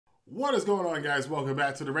What is going on, guys? Welcome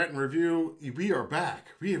back to the Rantin Review. We are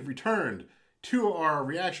back. We have returned to our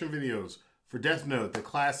reaction videos for Death Note, the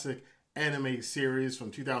classic anime series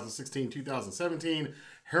from 2016-2017,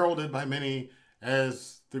 heralded by many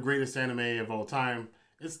as the greatest anime of all time.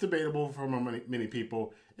 It's debatable for many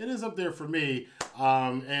people. It is up there for me.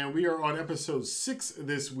 And we are on episode 6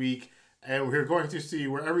 this week, and we're going to see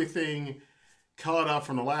where everything caught up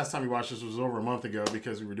from the last time we watched this was over a month ago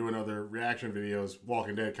because we were doing other reaction videos.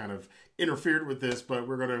 Walking Dead kind of interfered with this, but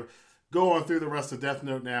we're going to go on through the rest of Death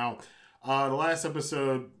Note now. The last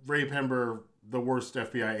episode, Ray Pember, the worst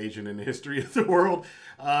FBI agent in the history of the world,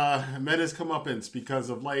 met his comeuppance because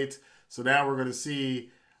of Light. So now we're going to see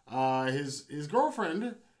his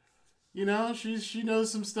girlfriend. You know, she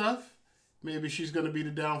knows some stuff. Maybe she's going to be the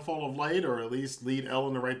downfall of Light, or at least lead Elle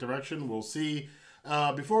in the right direction. We'll see.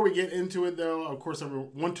 Before we get into it, though, of course, I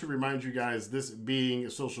want to remind you guys, this being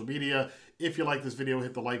social media, if you like this video,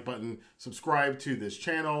 hit the like button, subscribe to this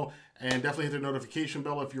channel, and definitely hit the notification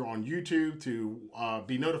bell if you're on YouTube to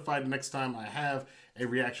be notified the next time I have a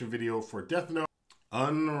reaction video for Death Note.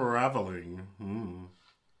 Unraveling.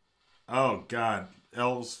 Oh, God.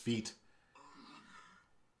 Elle's feet.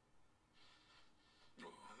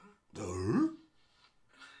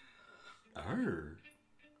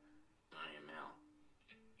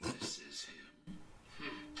 This is him.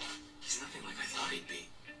 He's nothing like I thought he'd be.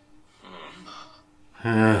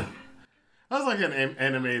 That's like an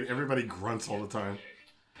anime. Everybody grunts all the time.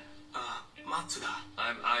 Matsuda.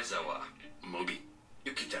 I'm Aizawa. Mogi.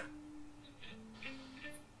 Yukita.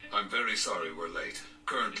 I'm very sorry we're late.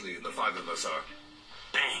 Currently, the 5 of us are...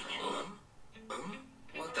 Bang!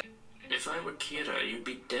 What the... If I were Kira, you'd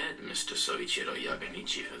be dead, Mr. Soichiro Yagami,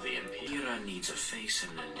 chief of the MP. Kira needs a face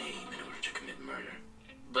and a name in order to commit murder.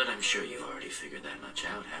 But I'm sure you've already figured that much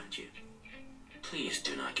out, haven't you? Please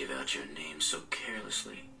do not give out your name so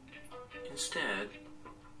carelessly. Instead,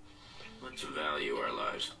 let's value our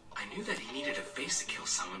lives. I knew that he needed a face to kill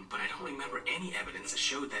someone, but I don't remember any evidence that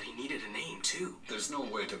showed that he needed a name, too. There's no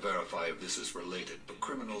way to verify if this is related, but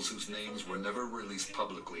criminals whose names were never released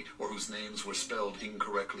publicly or whose names were spelled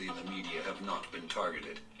incorrectly in the media have not been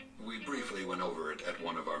targeted. We briefly went over it at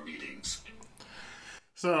one of our meetings.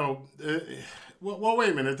 So, well,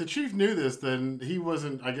 wait a minute. If the chief knew this, then he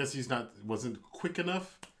wasn't, I guess wasn't quick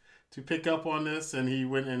enough to pick up on this, and he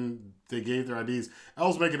went and they gave their IDs.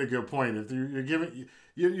 Elle's making a good point. If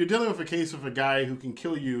you're dealing with a case with a guy who can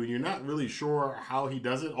kill you, and you're not really sure how he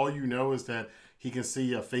does it, all you know is that he can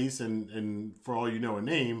see a face and for all you know, a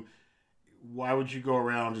name. Why would you go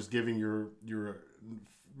around just giving your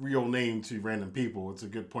real name to random people? It's a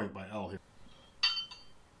good point by Elle here.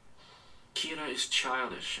 Kira is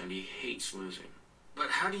childish, and he hates losing. But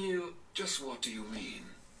how do you... Just what do you mean?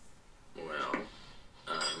 Well,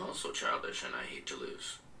 I'm also childish, and I hate to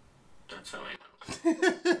lose. That's how I know.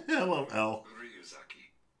 I love Elle.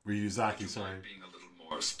 Ryuzaki, Would you mind being a little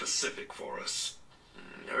more specific for us?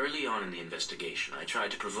 Early on in the investigation, I tried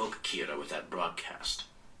to provoke Kira with that broadcast.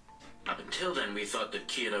 Up until then, we thought that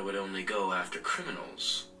Kira would only go after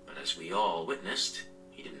criminals, but as we all witnessed,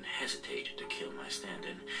 he didn't hesitate to kill my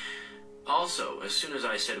stand-in. Also, as soon as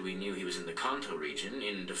I said we knew he was in the Kanto region,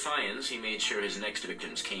 in defiance, he made sure his next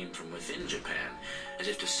victims came from within Japan, as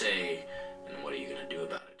if to say, and what are you going to do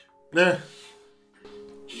about it?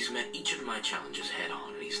 He's met each of my challenges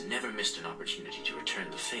head-on, and he's never missed an opportunity to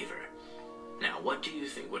return the favor. Now, what do you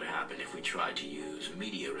think would happen if we tried to use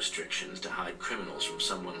media restrictions to hide criminals from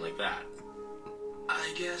someone like that?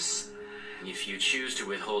 I guess... If you choose to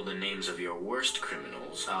withhold the names of your worst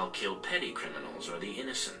criminals, I'll kill petty criminals or the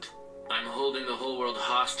innocent. I'm holding the whole world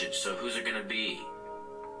hostage, so who's it gonna be?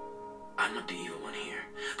 I'm not the evil one here,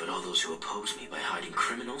 but all those who oppose me by hiding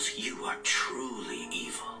criminals, you are truly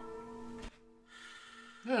evil.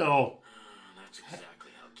 Ew. That's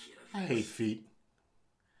exactly how Kira I hate feet.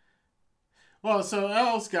 Well, so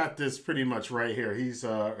Elle's got this pretty much right here. He's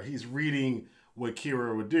reading what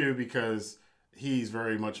Kira would do because he's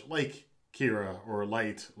very much like Kira or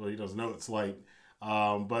Light. Well, he doesn't know it's Light.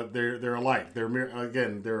 But they're alike.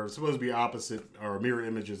 They're supposed to be opposite or mirror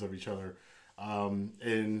images of each other.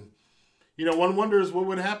 And you know, one wonders what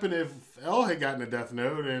would happen if Elle had gotten a Death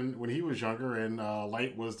Note and when he was younger and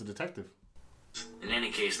Light was the detective. In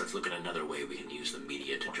any case, let's look at another way we can use the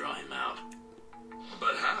media to draw him out.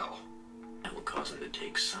 But how? That will cause him to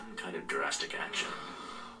take some kind of drastic action.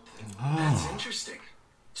 That's interesting.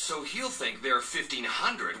 So he'll think there are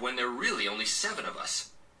 1,500 when there are really only 7 of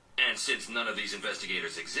us. And since none of these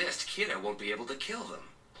investigators exist, Kira won't be able to kill them.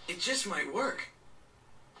 It just might work.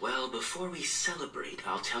 Well, before we celebrate,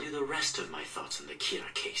 I'll tell you the rest of my thoughts on the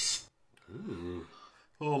Kira case. Ooh.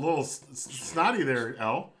 A little snotty there,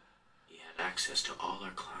 Elle. access to all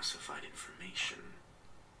our classified information.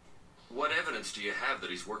 What evidence do you have that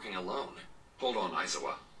he's working alone? Hold on,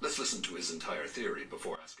 Aizawa. Let's listen to his entire theory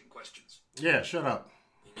before asking questions. Yeah, shut up.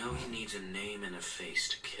 We know he needs a name and a face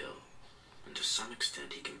to kill. And to some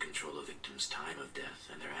extent he can control a victim's time of death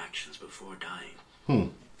and their actions before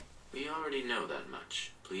dying. We already know that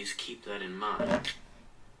much. Please keep that in mind.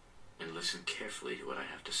 And listen carefully to what I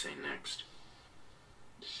have to say next.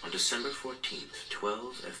 On December 14th,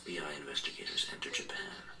 12 FBI investigators enter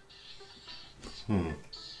Japan.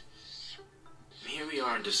 Here we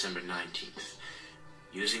are on December 19th.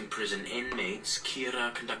 Using prison inmates,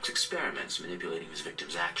 Kira conducts experiments manipulating his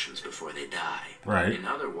victims' actions before they die. Right. In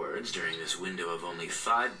other words, during this window of only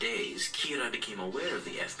 5 days, Kira became aware of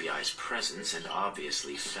the FBI's presence and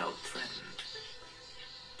obviously felt threatened.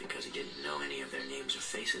 Because he didn't know any of their names or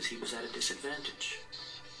faces, he was at a disadvantage.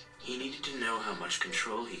 He needed to know how much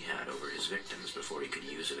control he had over his victims before he could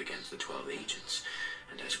use it against the 12 agents.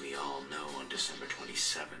 And as we all know, on December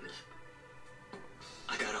 27th,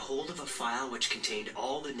 I got a hold of a file which contained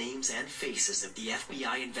all the names and faces of the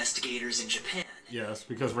FBI investigators in Japan. Yes,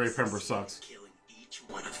 because Ray Pember sucks. Killing each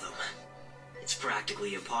one of them. It's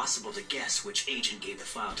practically impossible to guess which agent gave the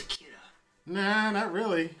file to Kira. Nah, not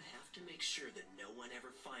really. I have to make sure that no one ever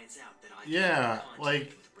finds out that I Yeah,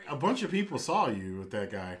 like, a bunch of people saw you with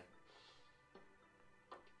that guy.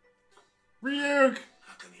 Ryuk!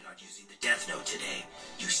 How come you're not using the Death Note today?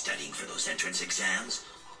 You studying for those entrance exams?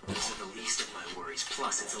 Those are the least of my worries.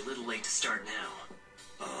 Plus, it's a little late to start now.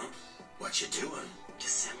 Huh? What you doing?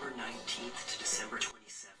 December 19th to December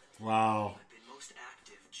 27th. Wow. I've been most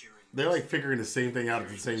active during... They're like figuring the same thing out at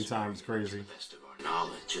the same time. It's crazy. to the best of our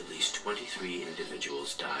knowledge, at least 23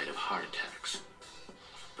 individuals died of heart attacks.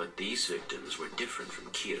 But these victims were different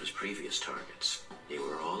from Kira's previous targets. They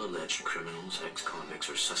were all alleged criminals, ex-convicts,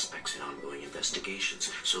 or suspects in ongoing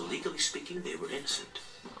investigations, so legally speaking, they were innocent.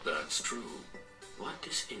 That's true. What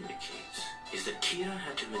this indicates is that Kira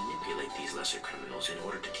had to manipulate these lesser criminals in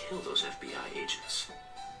order to kill those FBI agents.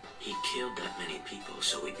 He killed that many people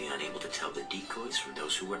so we'd be unable to tell the decoys from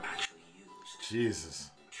those who were actually used.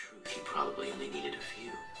 Jesus. In truth, he probably only needed a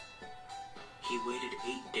few. He waited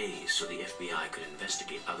 8 days so the FBI could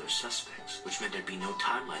investigate other suspects, which meant there'd be no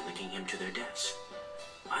timeline linking him to their deaths.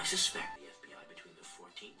 I suspect the FBI between the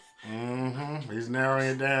 14th... He's narrowing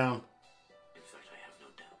it down. In fact, I have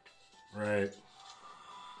no doubt. Right.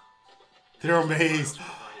 They're amazed.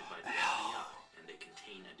 Provided by the FBI, and they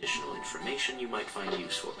contain additional information you might find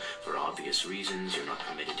useful. For obvious reasons, you're not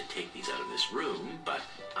permitted to take these out of this room, but...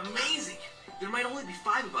 Amazing! There might only be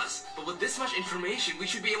 5 of us, but with this much information, we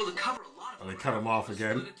should be able to cover a lot of Oh, they cut him off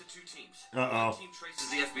again. Split into 2 teams. Uh-oh. One team traces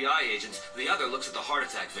the FBI agents, the other looks at the heart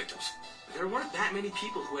attack victims. There weren't that many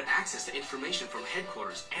people who had access to information from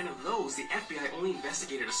headquarters, and of those, the FBI only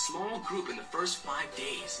investigated a small group in the first 5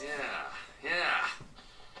 days. Yeah.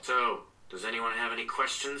 So, does anyone have any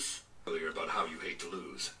questions? Earlier about how you hate to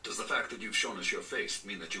lose. Does the fact that you've shown us your face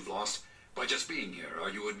mean that you've lost? By just being here, are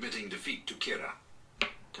you admitting defeat to Kira?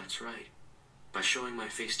 That's right. By showing my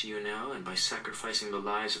face to you now, and by sacrificing the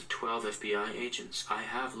lives of 12 FBI agents, I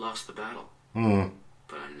have lost the battle.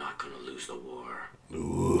 But I'm not going to lose the war.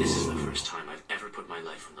 This is the first time I've ever put my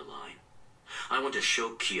life on the line. I want to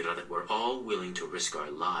show Kira that we're all willing to risk our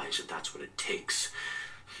lives if that's what it takes.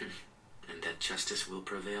 And that justice will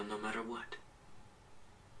prevail no matter what.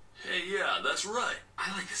 Hey, yeah, that's right.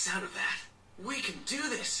 I like the sound of that. We can do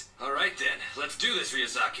this! All right then, let's do this,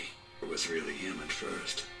 Ryuzaki. It was really him at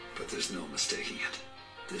first, but there's no mistaking it.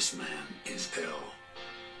 This man is L.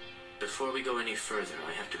 Before we go any further,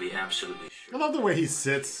 I have to be absolutely I sure. love the way he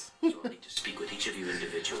sits. So I'll need to speak with each of you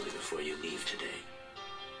individually before you leave today.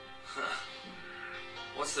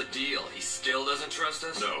 What's the deal? He still doesn't trust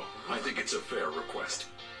us? No, I think it's a fair request.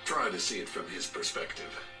 Try to see it from his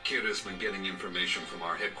perspective. Kira's been getting information from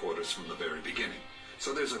our headquarters from the very beginning,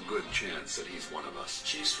 so there's a good chance that he's one of us.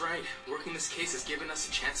 She's right. Working this case has given us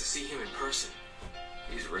a chance to see him in person.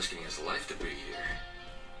 He's risking his life to be here.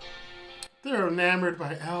 They're enamored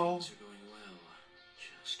by L. Things are going well.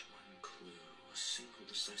 Just one clue. A single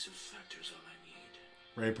decisive factor is all I need.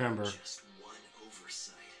 Ray Pember. Just one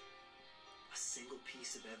oversight. A single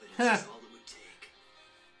piece of evidence is all it would take.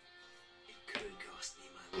 It could cost me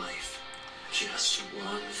my life. Just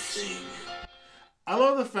one thing. I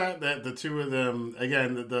love the fact that the two of them,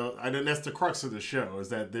 again, I think that's the crux of the show, is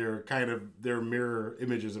that they're mirror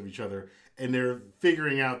images of each other, and they're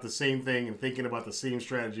figuring out the same thing and thinking about the same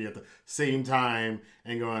strategy at the same time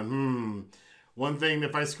and going, one thing,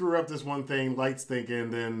 if I screw up this one thing, Light's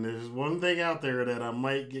thinking, then there's one thing out there that I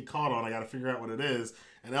might get caught on. I got to figure out what it is.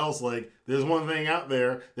 And Elle's like, there's one thing out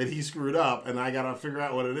there that he screwed up, and I gotta figure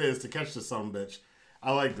out what it is to catch this bitch.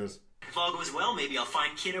 I like this. If all goes well, maybe I'll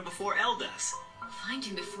find Kira before Elle does. Find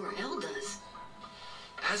him before Elle does.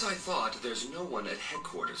 As I thought, there's no one at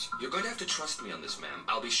headquarters. You're going to have to trust me on this, ma'am.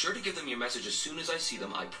 I'll be sure to give them your message as soon as I see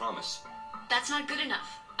them, I promise. That's not good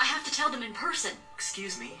enough. I have to tell them in person.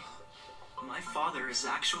 Excuse me. My father is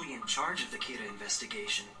actually in charge of the Kira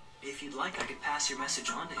investigation. If you'd like, I could pass your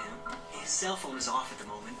message on to him. His cell phone is off at the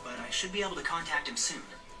moment, but I should be able to contact him soon.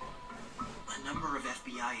 A number of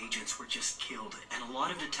FBI agents were just killed, and a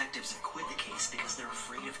lot of detectives have quit the case because they're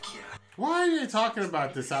afraid of Kira. Why are you talking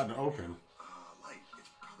about this out in the open? Light, it's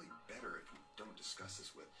probably better if we don't discuss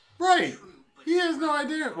this with... Right. He has no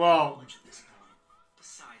idea. Well,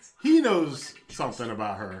 Besides, he knows something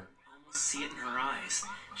about her. almost see it in her eyes.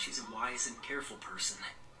 She's a wise and careful person.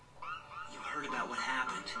 You heard about what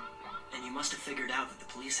happened, and you must have figured out that the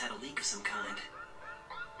police had a leak of some kind.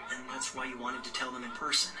 And that's why you wanted to tell them in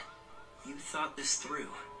person. You thought this through.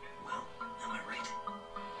 Well, am I right?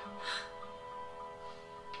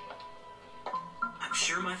 I'm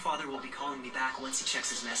sure my father will be calling me back once he checks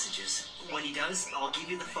his messages. When he does, I'll give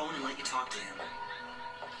you the phone and let you talk to him.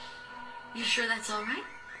 You sure that's all right?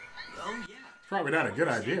 Oh, yeah. Probably not a good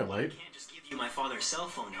idea, I Light. can't just give you my father's cell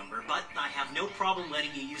phone number, but I have no problem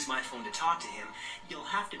letting you use my phone to talk to him. You'll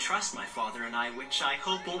have to trust my father and I, which I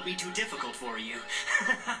hope won't be too difficult for you.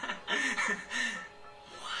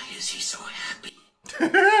 Why is he so happy?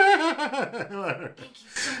 Thank you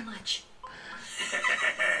so much.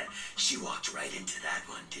 She walked right into that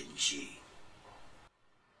one, didn't she?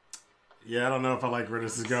 Yeah, I don't know if I like where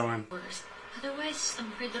this is going. Otherwise, I'm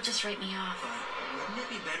afraid they'll just write me off. Wouldn't it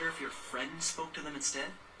be better if your friend spoke to them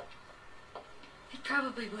instead? It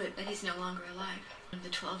probably would, but he's no longer alive. One of the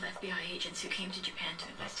 12 FBI agents who came to Japan to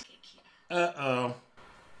investigate Kira. Uh-oh.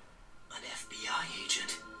 An FBI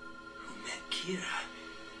agent who met Kira?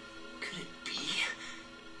 Could it be?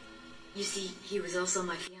 You see, he was also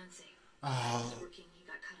my fiancé. Oh. While he was working, he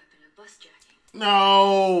got caught up in a bus jacking.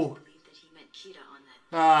 No. I believe that he met Kira on that.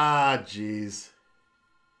 Ah, jeez.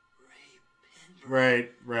 Ray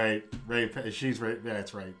Pember. Right. She's right.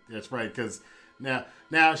 That's right. That's right. Because now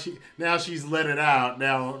she's let it out.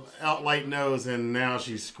 Now Light knows, and now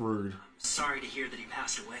she's screwed. Sorry to hear that he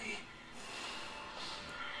passed away.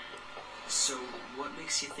 So, what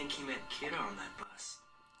makes you think he met Kira on that bus?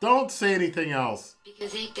 Don't say anything else.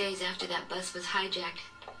 Because 8 days after that bus was hijacked,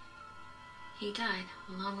 he died,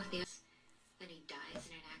 along with the others. Then he dies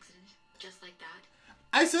in an accident, just like that.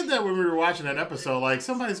 I said that when we were watching that episode. Like,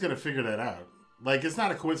 somebody's gonna figure that out. Like, it's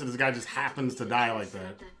not a coincidence. The guy just happens to die like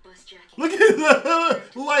that. Bus jacking. Look at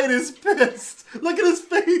the Light is pissed. Look at his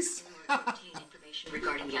face. In order to obtain information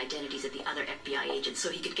regarding the identities of the other FBI agents so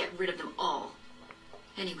he could get rid of them all.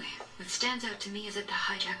 Anyway, what stands out to me is that the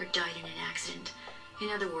hijacker died in an accident. In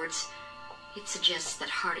other words, it suggests that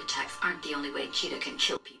heart attacks aren't the only way Kira can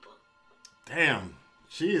kill people. Damn.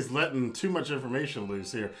 She is letting too much information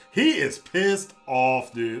loose here. He is pissed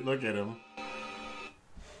off, dude. Look at him.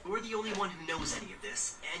 You're the only one who knows any of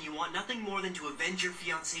this, and you want nothing more than to avenge your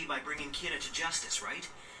fiancé by bringing Kira to justice, right?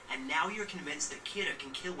 And now you're convinced that Kira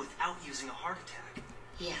can kill without using a heart attack.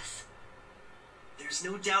 Yes. There's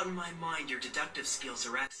no doubt in my mind your deductive skills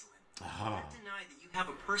are excellent. Uh-huh. I can't deny that you have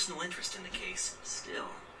a personal interest in the case. Still,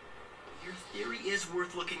 your theory is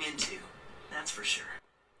worth looking into. That's for sure.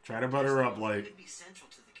 Try to butter her up, It Light. could be central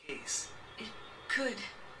to the case. It could.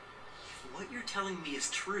 If what you're telling me is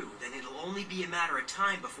true, then it'll only be a matter of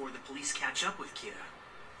time before the police catch up with Kira.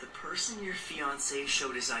 The person your fiancé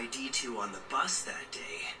showed his ID to on the bus that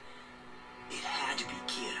day, it had to be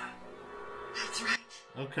Kira. That's right.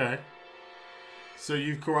 Okay. So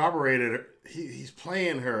you've corroborated her. He's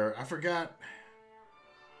playing her. I forgot.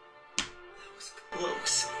 That was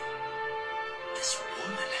close. This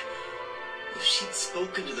woman, if she'd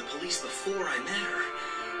spoken to the police before I met her.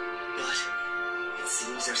 But it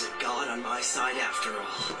seems there's a god on my side after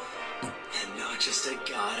all. And not just a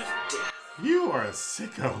god of death. You are a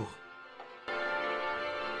sicko.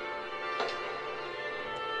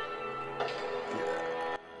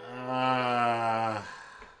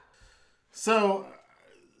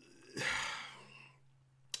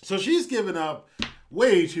 So she's given up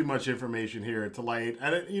way too much information here to Light.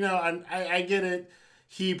 I get it.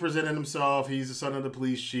 He presented himself. He's the son of the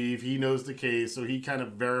police chief. He knows the case, so he kind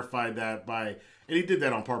of verified that and he did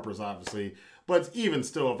that on purpose, obviously. But even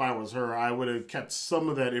still, if I was her, I would have kept some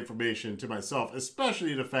of that information to myself,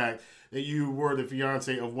 especially the fact that you were the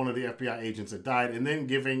fiance of one of the FBI agents that died, and then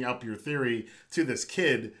giving up your theory to this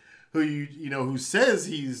kid who who says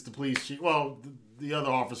he's the police chief. Well, the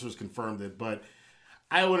other officers confirmed it, but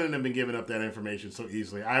I wouldn't have been giving up that information so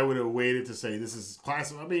easily. I would have waited to say this is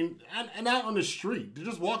classic. I mean, and not on the street. They're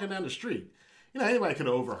just walking down the street. Anybody could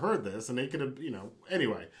have overheard this, and they could have,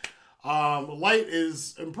 Anyway, Light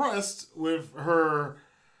is impressed with her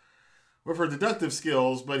deductive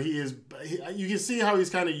skills, but you can see how he's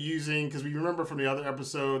kind of using, because we remember from the other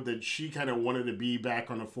episode that she kind of wanted to be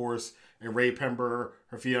back on the force, and Ray Pember,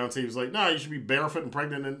 her fiance, was like, no, you should be barefoot and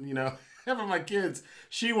pregnant and, having my kids.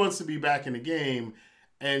 She wants to be back in the game,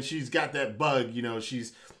 and she's got that bug,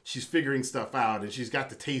 she's figuring stuff out, and she's got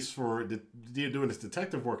the taste for doing this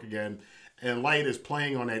detective work again, and Light is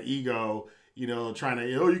playing on that ego, trying to,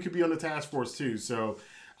 you could be on the task force too, so...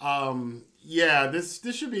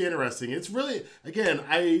 this should be interesting. It's really, again,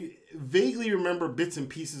 I vaguely remember bits and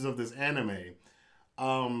pieces of this anime.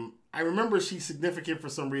 I remember she's significant for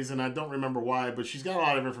some reason. I don't remember why, but she's got a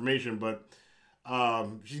lot of information, but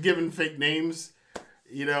she's given fake names.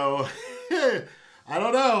 I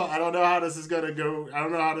don't know. I don't know how this is going to go. I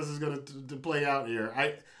don't know how this is going to play out here.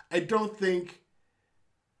 I don't think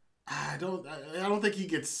he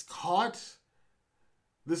gets caught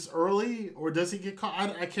this early, or does he get caught?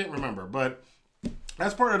 I can't remember, but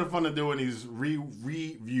that's part of the fun of doing these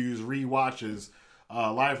reviews, rewatches,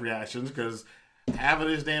 live reactions, because half of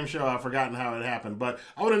this damn show I've forgotten how it happened. But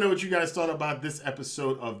I want to know what you guys thought about this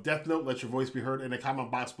episode of Death Note. Let your voice be heard in the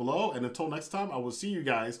comment box below, and until next time, I will see you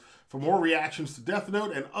guys for more reactions to Death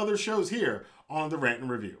Note and other shows here on the Rantin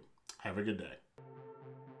Review. Have a good day.